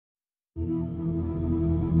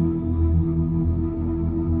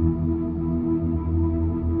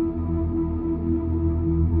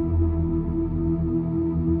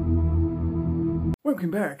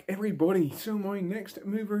Welcome back, everybody. So my next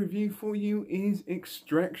movie review for you is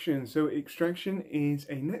Extraction. So Extraction is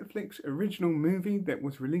a Netflix original movie that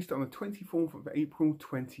was released on the 24th of April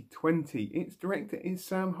 2020. Its director is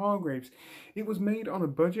Sam Hargraves. It was made on a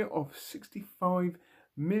budget of 65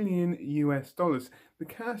 million US dollars. The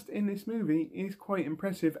cast in this movie is quite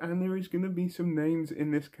impressive, and there is going to be some names in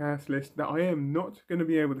this cast list that I am not going to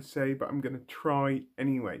be able to say, but I'm going to try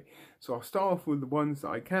anyway. So I'll start off with the ones that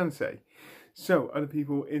I can say. So, other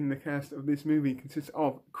people in the cast of this movie consists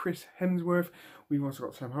of Chris Hemsworth. We've also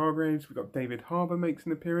got Sam Hargraves. We've got David Harbour makes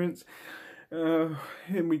an appearance. Here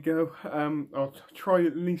we go. I'll try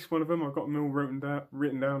at least one of them. I've got them all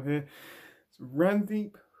written down here. It's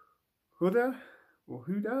Randeep, Hooda, or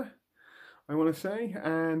Hooda, I want to say,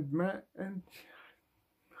 and Matt and...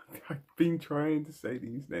 I've been trying to say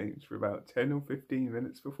these names for about 10 or 15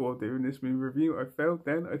 minutes before doing this movie review. I failed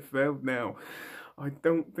then, I failed now. I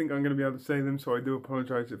don't think I'm going to be able to say them, so I do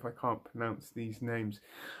apologise if I can't pronounce these names.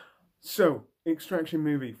 So, Extraction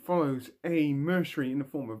movie follows a mercenary in the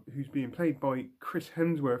form of, who's being played by Chris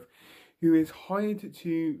Hemsworth, who is hired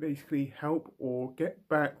to basically help or get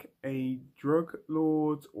back a drug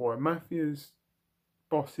lord's or a mafia's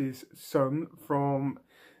boss's son from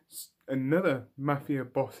another mafia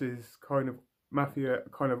boss's kind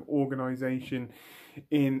of organization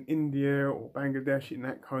in India or Bangladesh, in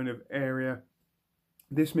that kind of area.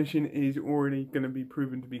 This mission is already going to be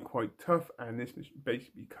proven to be quite tough, and this mission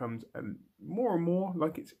basically becomes more and more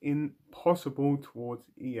like it's impossible towards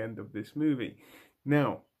the end of this movie.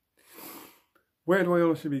 Now, where do I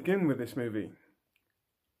honestly begin with this movie?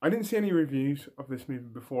 I didn't see any reviews of this movie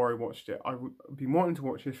before I watched it. I've been wanting to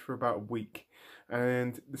watch this for about a week,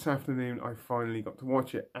 and this afternoon I finally got to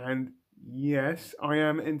watch it. And yes, I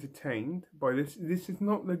am entertained by this. This is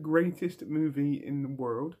not the greatest movie in the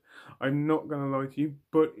world, I'm not going to lie to you,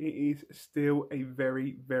 but it is still a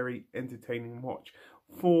very, very entertaining watch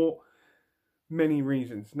for many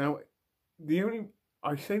reasons. Now,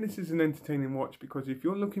 I say this is an entertaining watch because if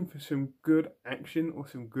you're looking for some good action or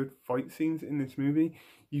some good fight scenes in this movie,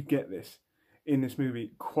 you get this in this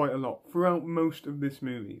movie quite a lot. Throughout most of this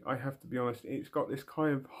movie, I have to be honest, it's got this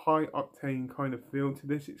kind of high octane kind of feel to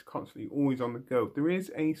this. It's constantly always on the go. There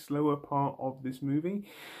is a slower part of this movie,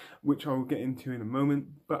 which I will get into in a moment,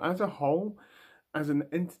 but as a whole, as an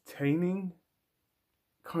entertaining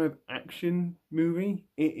kind of action movie,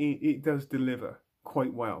 it does deliver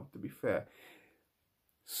quite well, to be fair.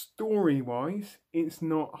 Story-wise, it's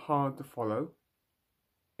not hard to follow.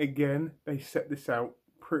 Again, they set this out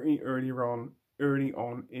pretty early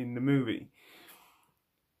on in the movie.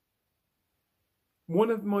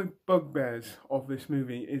 One of my bugbears of this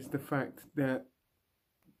movie is the fact that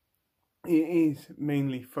it is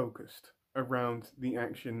mainly focused around the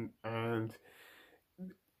action and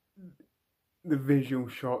the visual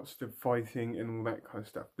shots, the fighting and all that kind of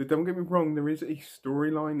stuff. But don't get me wrong, there is a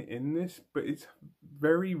storyline in this, but it's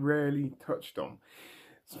very rarely touched on.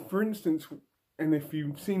 So for instance, and if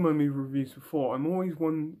you've seen my movie reviews before, I'm always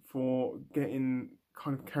one for getting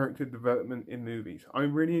kind of character development in movies. I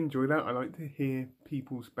really enjoy that. I like to hear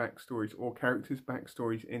people's backstories or characters'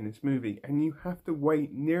 backstories in this movie, and you have to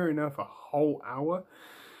wait near enough a whole hour,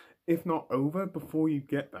 if not over, before you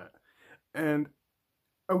get that. And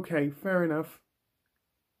okay, fair enough,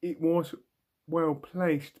 it was well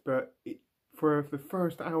placed, but for the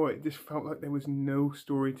first hour, it just felt like there was no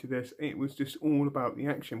story to this. It was just all about the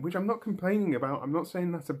action, which I'm not complaining about. I'm not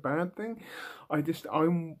saying that's a bad thing.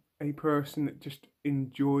 I'm a person that just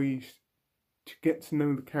enjoys to get to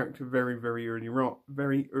know the character very, very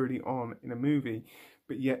early on in a movie,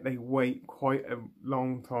 but yet they wait quite a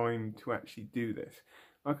long time to actually do this.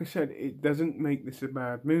 Like I said, it doesn't make this a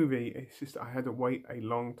bad movie, it's just I had to wait a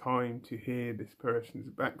long time to hear this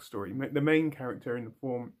person's backstory. The main character in the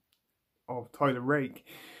form of Tyler Rake,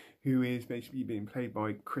 who is basically being played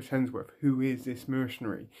by Chris Hemsworth, who is this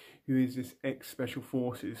mercenary, who is this ex-special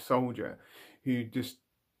forces soldier, who just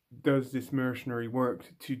does this mercenary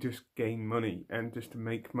work to just gain money and just to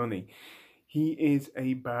make money. He is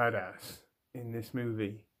a badass in this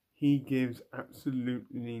movie. He gives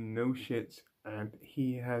absolutely no shits, and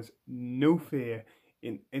he has no fear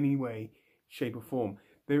in any way, shape or form.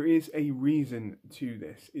 There is a reason to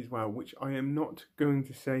this as well, which I am not going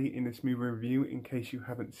to say in this movie review in case you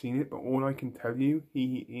haven't seen it, but all I can tell you,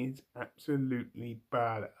 he is absolutely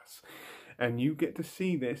badass. And you get to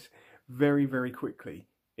see this very, very quickly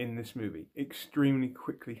in this movie. Extremely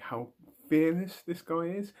quickly, how fearless this guy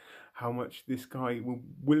is, how much this guy will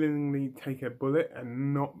willingly take a bullet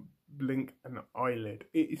and not blink an eyelid.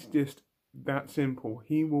 It's just that simple.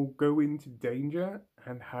 He will go into danger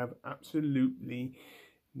and have absolutely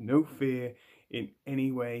no fear in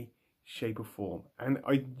any way, shape or form. And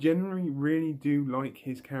I generally really do like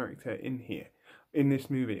his character in here, in this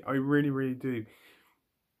movie. I really do.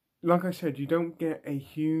 Like I said, you don't get a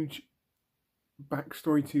huge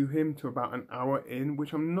backstory to him to about an hour in,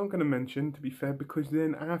 which I'm not going to mention, to be fair, because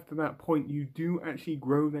then after that point you do actually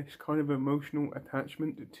grow this kind of emotional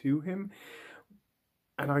attachment to him.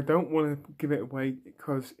 And I don't want to give it away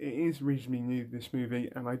because it is reasonably new, this movie,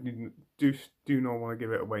 and I do not want to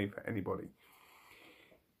give it away for anybody.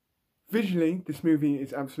 Visually, this movie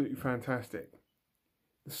is absolutely fantastic.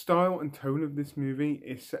 The style and tone of this movie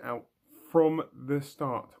is set out from the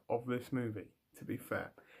start of this movie, to be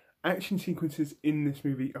fair. Action sequences in this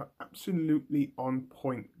movie are absolutely on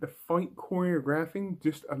point. The fight choreographing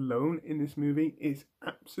just alone in this movie is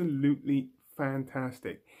absolutely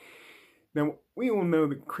fantastic. Now, we all know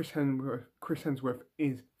that Chris Hemsworth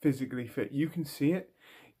is physically fit. You can see it.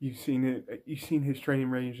 You've seen it. You've seen his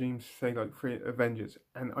training regimes, say like for Avengers,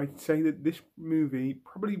 and I'd say that this movie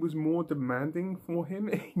probably was more demanding for him.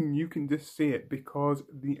 And you can just see it because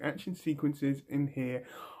the action sequences in here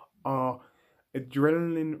are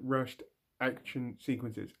adrenaline rushed action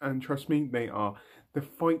sequences, and trust me, they are. The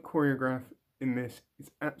fight choreograph in this is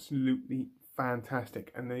absolutely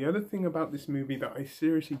fantastic. And the other thing about this movie that I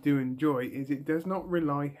seriously do enjoy is it does not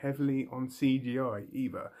rely heavily on CGI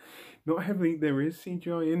either. Not heavily, there is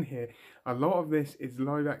CGI in here. A lot of this is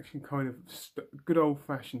live action kind of good old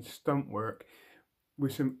fashioned stunt work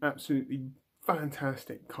with some absolutely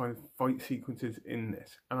fantastic kind of fight sequences in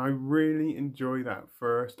this. And I really enjoy that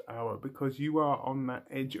first hour because you are on that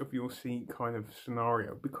edge of your seat kind of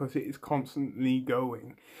scenario because it is constantly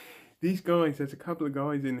going. These guys, there's a couple of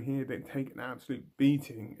guys in here that take an absolute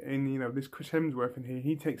beating. And, you know, this Chris Hemsworth in here,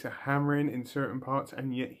 he takes a hammering in certain parts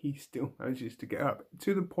and yet he still manages to get up.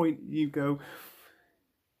 To the point you go,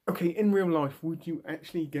 okay, in real life, would you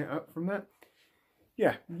actually get up from that?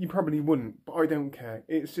 Yeah, you probably wouldn't, but I don't care.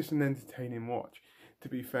 It's just an entertaining watch, to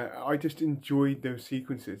be fair. I just enjoyed those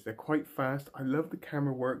sequences. They're quite fast. I love the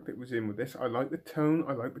camera work that was in with this. I like the tone.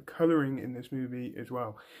 I like the colouring in this movie as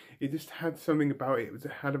well. It just had something about it.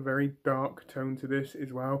 It had a very dark tone to this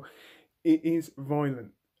as well. It is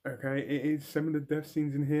violent, okay? It is, some of the death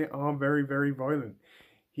scenes in here are very violent.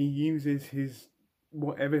 He uses his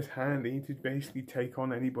whatever's handy to basically take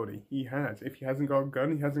on anybody he has. If he hasn't got a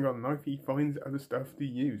gun, he hasn't got a knife, he finds other stuff to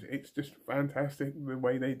use. It's just fantastic the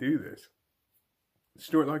way they do this.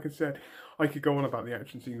 Stuart, like I said, I could go on about the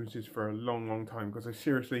action sequences for a long time because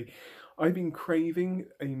I've been craving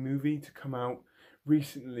a movie to come out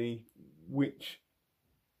recently which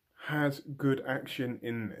has good action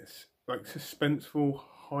in this. Like suspenseful,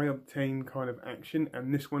 high octane kind of action,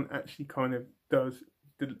 and this one actually kind of does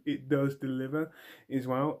deliver as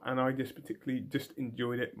well, and I just particularly just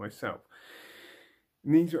enjoyed it myself.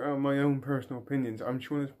 And these are my own personal opinions. I'm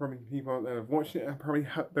sure there's probably people out there that have watched it and probably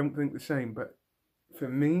don't think the same, but for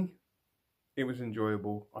me, it was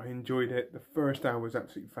enjoyable. I enjoyed it. The first hour was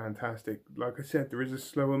absolutely fantastic. Like I said, there is a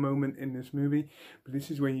slower moment in this movie, but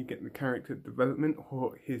this is where you get the character development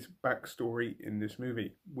or his backstory in this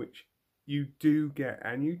movie, which you do get,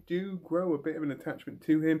 and you do grow a bit of an attachment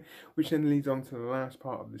to him, which then leads on to the last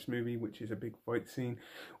part of this movie, which is a big fight scene,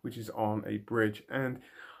 which is on a bridge. And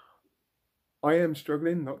I am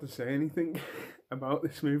struggling not to say anything about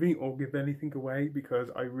this movie or give anything away because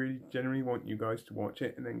I really genuinely want you guys to watch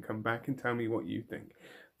it and then come back and tell me what you think.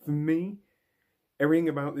 For me, everything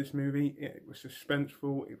about this movie, it was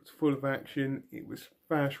suspenseful, it was full of action, it was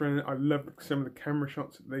fast running. I loved some of the camera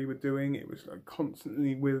shots that they were doing. It was like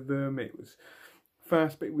constantly with them. It was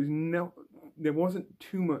fast, but it was there wasn't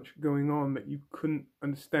too much going on that you couldn't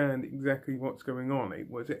understand exactly what's going on.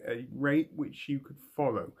 It was at a rate which you could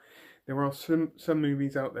follow. There are some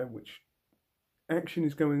movies out there which action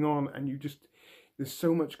is going on and there's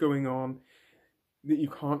so much going on that you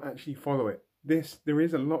can't actually follow it. There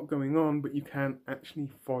is a lot going on, but you can't actually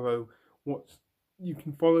follow you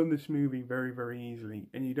can follow this movie very easily,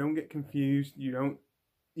 and you don't get confused. You don't,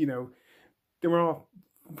 there are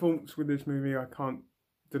faults with this movie. I can't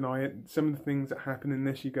deny it. Some of the things that happen in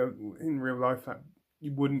this, you go, in real life, that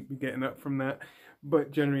you wouldn't be getting up from that.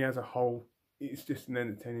 But generally, as a whole, it's just an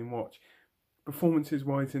entertaining watch. Performances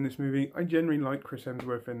wise in this movie, I generally like Chris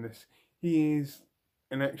Hemsworth in this. He is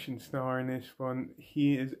an action star in this one.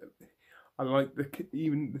 I like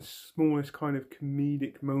even the smallest kind of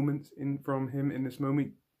comedic moments from him in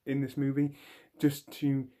this movie, just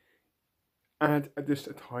to add just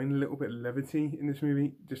a tiny little bit of levity in this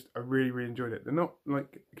movie. I really enjoyed it. They're not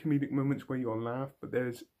like comedic moments where you'll laugh, but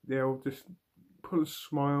they'll just put a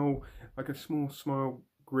smile, like a small smile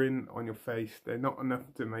grin on your face. They're not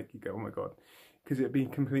enough to make you go, oh my god. because it'd be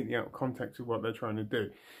completely out of context of what they're trying to do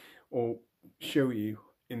or show you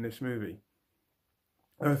in this movie.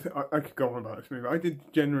 I could go on about this movie. I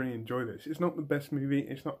did generally enjoy this. It's not the best movie.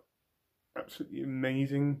 It's not absolutely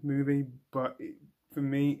amazing movie, but for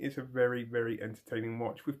me, it's a very, very entertaining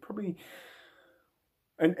watch with probably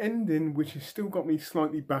an ending which has still got me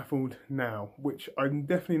slightly baffled now, which I'm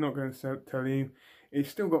definitely not going to tell you. It's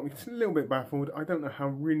still got me a little bit baffled. I don't know how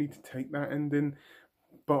really to take that ending,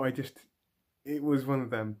 but it was one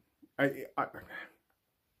of them. I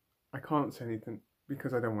can't say anything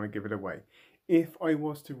because I don't want to give it away. If I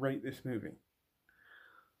was to rate this movie,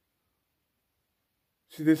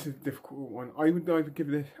 so this is a difficult one. I think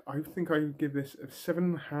I would give this a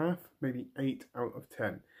 7.5, maybe 8 out of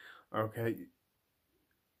 10. Okay.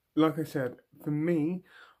 Like I said, for me,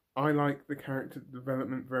 I like the character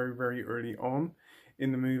development very, very early on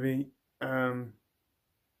in the movie, or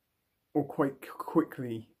quite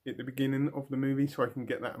quickly at the beginning of the movie, so I can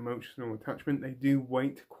get that emotional attachment. They do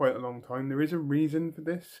wait quite a long time. There is a reason for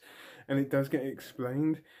this, and it does get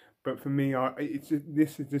explained. But for me,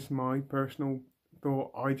 this is just my personal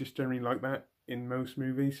thought. I just generally like that in most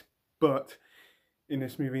movies, but in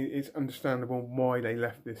this movie, it's understandable why they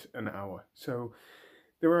left this an hour. So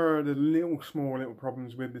there are the small little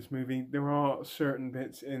problems with this movie. There are certain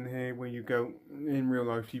bits in here where you go, in real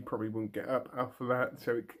life, you probably wouldn't get up after that.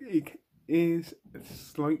 So it is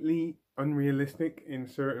slightly unrealistic in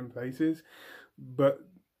certain places, but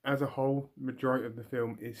as a whole, majority of the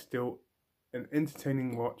film is still an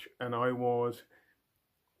entertaining watch, and I was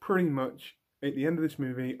pretty much at the end of this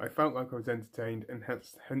movie, I felt like I was entertained, and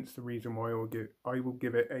hence the reason why I will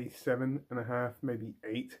give it a 7.5, maybe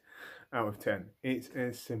 8 out of 10. It's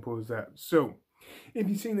as simple as that. So, if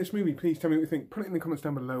you've seen this movie, please tell me what you think. Put it in the comments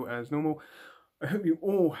down below as normal. I hope you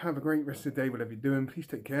all have a great rest of the day, whatever you're doing. Please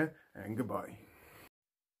take care, and goodbye.